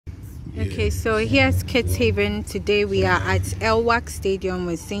Okay, so here's Kids Haven. Today we are at Elwak Stadium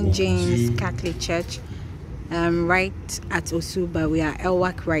with St. James Catholic Church, right at Osuba. We are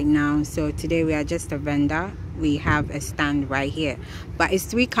Elwak right now. So today we are just a vendor. We have a stand right here, but it's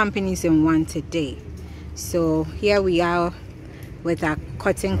 3 companies in one today. So here we are with our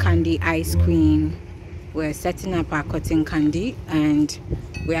cotton candy ice cream. We're setting up our cotton candy, and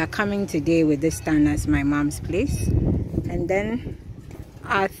we are coming today with this stand as my mom's place. And then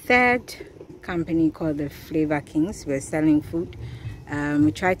our third company called the Flavor Kings, we're selling food.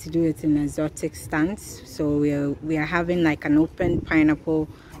 We try to do it in exotic stands, so we are having like an open pineapple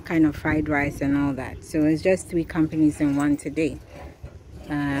kind of fried rice and all that. So it's just 3 companies in one today.